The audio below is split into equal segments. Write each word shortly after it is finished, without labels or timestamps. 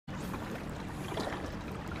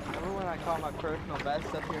I caught my personal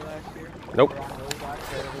best up here last year? Nope.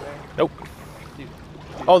 Nope. Dude.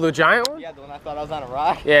 Oh, the giant one? Yeah, the one I thought I was on a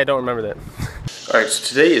rock. Yeah, I don't remember that. All right, so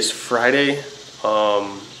today is Friday,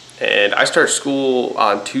 and I start school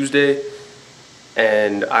on Tuesday,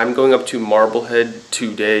 and I'm going up to Marblehead,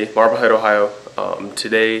 Ohio,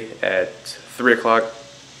 today at 3 o'clock,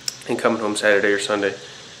 and coming home Saturday or Sunday.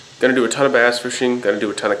 Gonna do a ton of bass fishing, gonna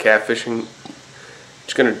do a ton of catfishing,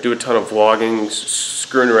 just gonna do a ton of vlogging,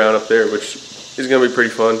 screwing around up there, which is gonna be pretty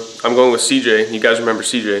fun. I'm going with CJ. You guys remember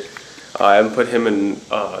CJ? I haven't put him in,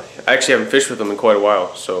 I actually haven't fished with him in quite a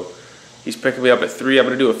while, so he's picking me up at 3. I'm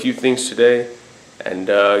gonna do a few things today and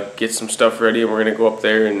get some stuff ready, and we're gonna go up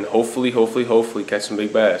there and hopefully catch some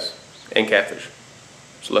big bass and catfish.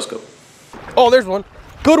 So let's go. Oh, there's one.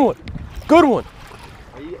 Good one. Good one.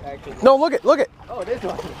 Are you actually... No, look it, look it. Oh, it is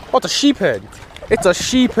one. Oh, it's a sheephead. It's a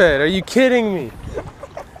sheephead. Are you kidding me?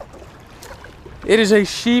 It is a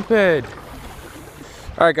sheephead.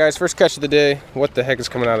 All right, guys, first catch of the day. What the heck is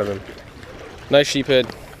coming out of him? Nice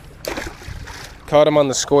sheephead. Caught him on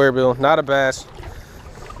the Squarebill. Not a bass.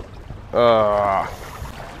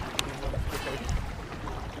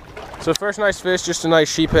 So first nice fish, just a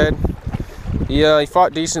nice sheephead. He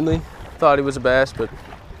fought decently. Thought he was a bass, but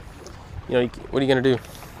you know, what are you gonna do?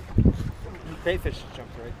 Bait fish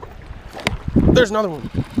jumped right. There's another one.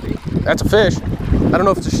 That's a fish. I don't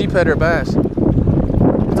know if it's a sheephead or a bass.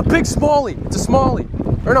 It's a big smallie. It's a smallie.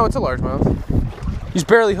 Or no, it's a largemouth. He's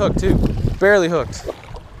barely hooked too. Barely hooked.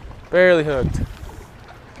 Barely hooked. Dude,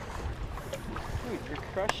 you're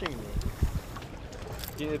crushing me.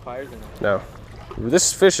 Do you need pliers in there? No.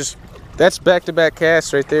 This fish is, that's back-to-back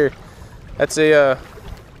casts right there. That's a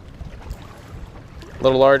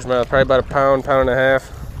little largemouth, probably about a pound, pound and a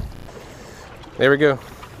half. There we go.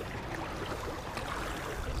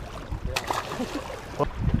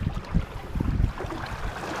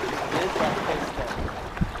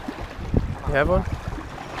 You have one?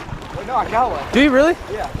 Oh, no, I got one. Do you really?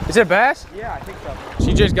 Yeah. Is it a bass? Yeah, I think so.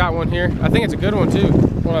 CJ's got one here. I think it's a good one too.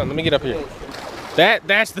 Hold on, let me get up here.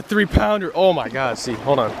 That's the 3-pounder. Oh my God, see,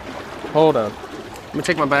 hold on. Hold on. Let me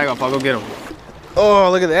take my bag off, I'll go get him.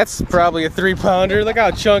 Oh, look at that, that's probably a 3-pounder. Look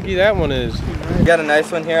how chunky that one is. Got a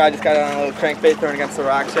nice one here. I just got it on a little crankbait thrown against the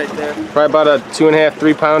rocks right there. Probably about a 2.5,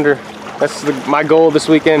 3-pounder. That's my goal this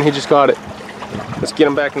weekend. He just caught it. Let's get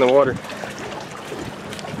him back in the water.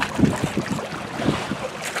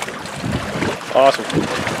 Awesome.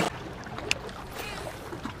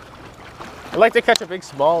 I like to catch a big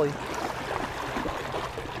smallie.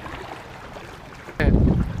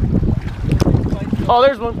 Oh,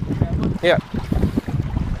 there's one. Yeah.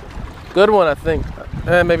 Good one, I think.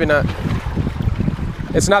 Maybe not.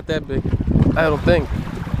 It's not that big. I don't think.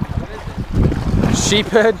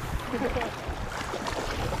 Sheephead.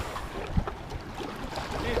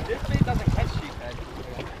 Dude, this bait doesn't catch sheephead.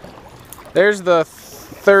 There's the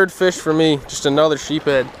 3rd fish for me. Just another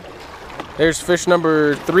sheephead. There's fish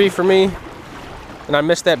number 3 for me. And I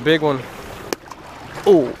missed that big one.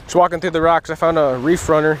 Oh, just walking through the rocks, I found a reef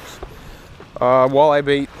runner. Walleye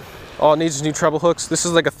bait. All it needs is new treble hooks. This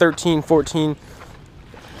is like a 13, 14,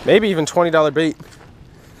 maybe even $20 bait.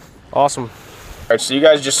 Awesome. All right, so you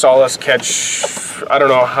guys just saw us catch, I don't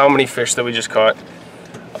know how many fish that we just caught.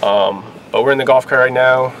 But we're in the golf cart right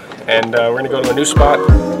now, and we're gonna go to a new spot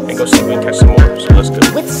and go see if we can catch some more. So let's go.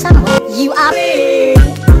 With someone you are with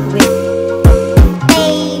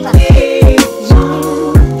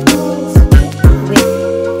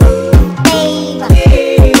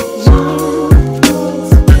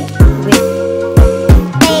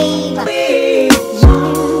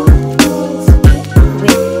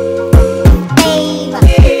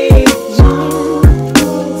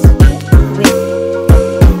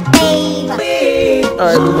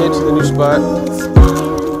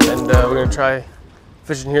and we're gonna try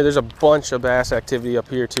fishing here. There's a bunch of bass activity up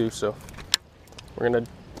here too, so we're gonna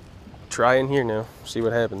try in here now, see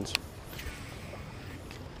what happens.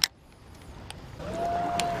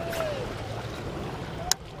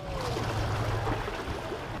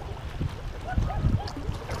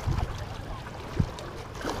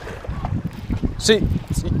 See.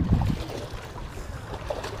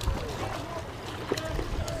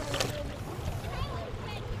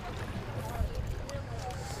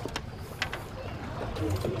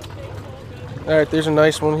 All right, there's a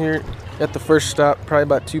nice one here at the first stop, probably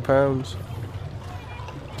about 2 pounds.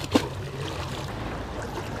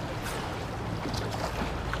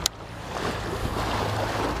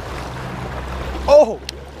 Oh,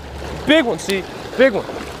 big one, see, big one.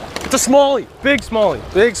 It's a smallie, big smallie,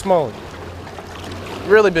 big smallie.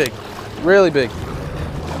 Really big, really big.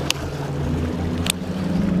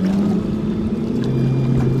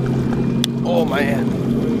 man.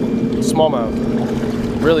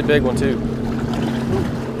 Smallmouth. Really big one too.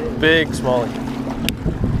 Big smallie.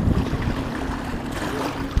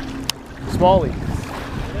 Smallie.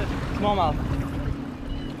 Smallmouth.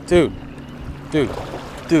 Dude.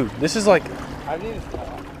 This is like. I need to.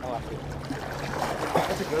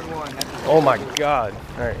 That's a good one. Oh my god.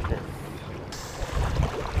 All right. Here.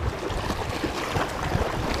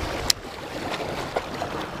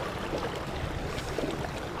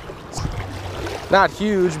 Not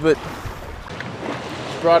huge, but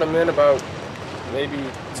brought him in about maybe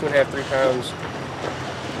 2.5, 3 pounds.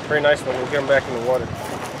 Very nice one. We'll get him back in the water.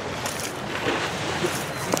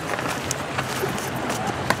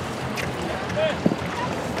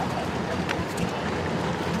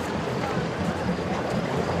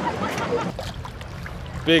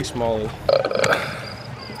 Big smallie.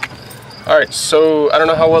 All right, so I don't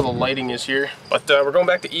know how well the lighting is here, but we're going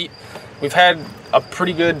back to eat. We've had a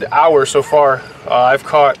pretty good hour so far. I've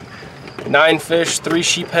caught 9 fish, 4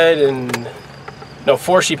 sheephead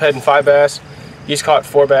and 5 bass. He's caught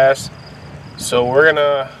 4 bass. So we're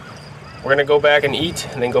gonna go back and eat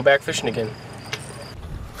and then go back fishing again.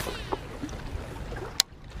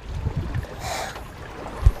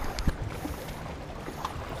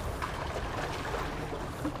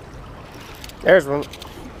 There's one.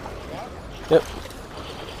 Yep.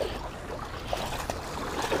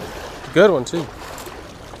 Good one too.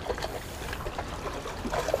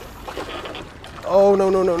 Oh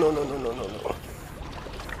no.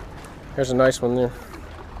 There's a nice one there.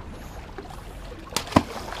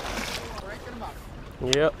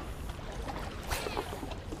 Yep.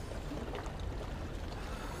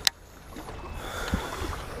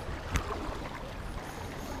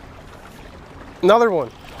 Another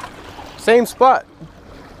one. Same spot.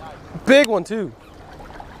 Big one too.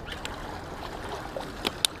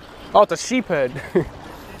 Oh, it's a sheephead.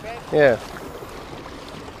 Yeah.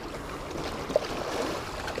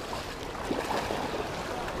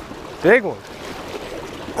 Big one.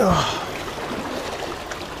 Ugh.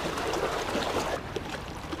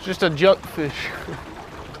 Just a junk fish.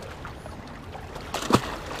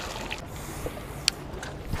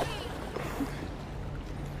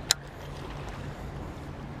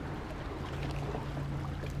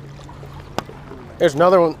 There's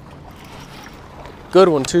another one. Good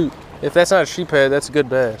one too. If that's not a sheephead, that's a good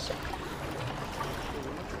bass.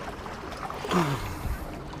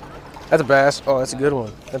 That's a bass. Oh, that's a good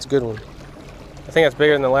one. That's a good one. I think that's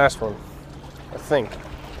bigger than the last one. I think.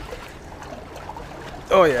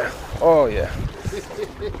 Oh yeah. Oh yeah.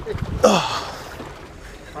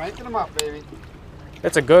 Cranking them up, baby.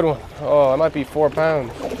 It's a good one. Oh, it might be 4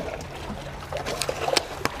 pounds. That's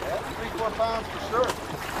 3-4 pounds for sure.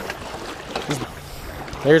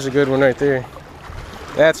 There's a good one right there.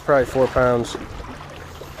 That's probably 4 pounds.